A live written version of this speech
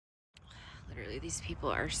Literally, these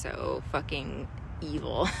people are so fucking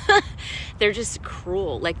evil. They're just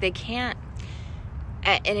cruel. Like, they can't,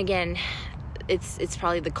 and again, it's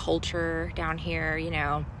probably the culture down here, you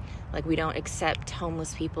know, like, we don't accept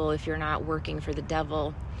homeless people. If you're not working for the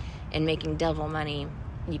devil and making devil money,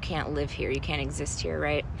 you can't live here. You can't exist here,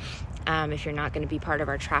 right? If you're not going to be part of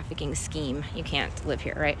our trafficking scheme, you can't live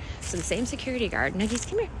here, right? So the same security guard, Nuggies,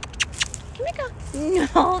 come here. Come here, go.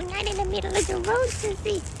 No, not in the middle of the road,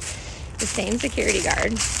 sissy. The same security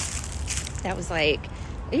guard that was like,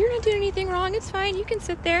 you're not doing anything wrong. It's fine. You can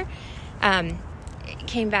sit there.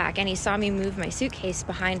 Came back and he saw me move my suitcase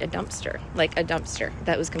behind a dumpster, like a dumpster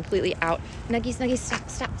that was completely out. Nuggies, Nuggies, stop,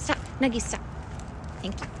 stop, stop. Nuggies, stop.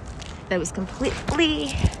 Thank you. That was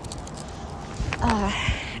completely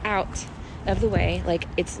out of the way. Like,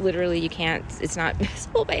 it's literally, you can't, it's not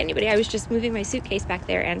visible by anybody. I was just moving my suitcase back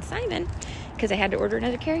there, and Simon, because I had to order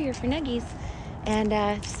another carrier for Nuggies, and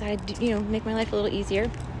decided to, you know, make my life a little easier.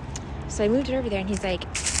 So I moved it over there, and he's like,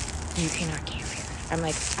 you cannot camp here. I'm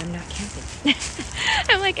like, I'm not camping.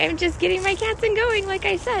 I'm like, I'm just getting my cats and going, like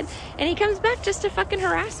I said. And he comes back just to fucking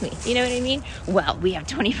harass me. You know what I mean? Well, we have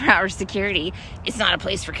 24-hour security. It's not a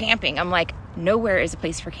place for camping. I'm like, nowhere is a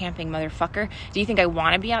place for camping, motherfucker. Do you think I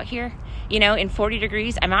want to be out here? You know, in 40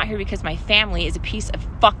 degrees, I'm out here because my family is a piece of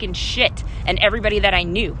fucking shit. And everybody that I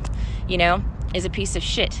knew, you know, is a piece of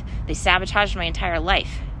shit. They sabotaged my entire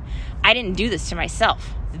life. I didn't do this to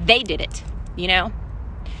myself. They did it, you know?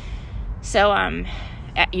 So,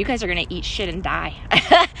 you guys are going to eat shit and die.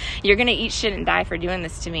 You're going to eat shit and die for doing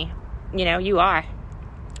this to me. You know, you are.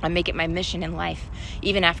 I make it my mission in life.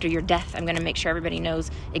 Even after your death, I'm going to make sure everybody knows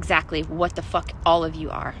exactly what the fuck all of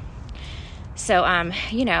you are. So,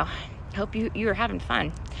 you know, hope you are having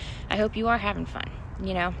fun. I hope you are having fun.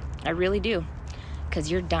 You know, I really do. Because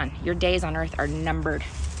you're done. Your days on earth are numbered.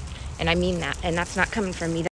 And I mean that. And that's not coming from me.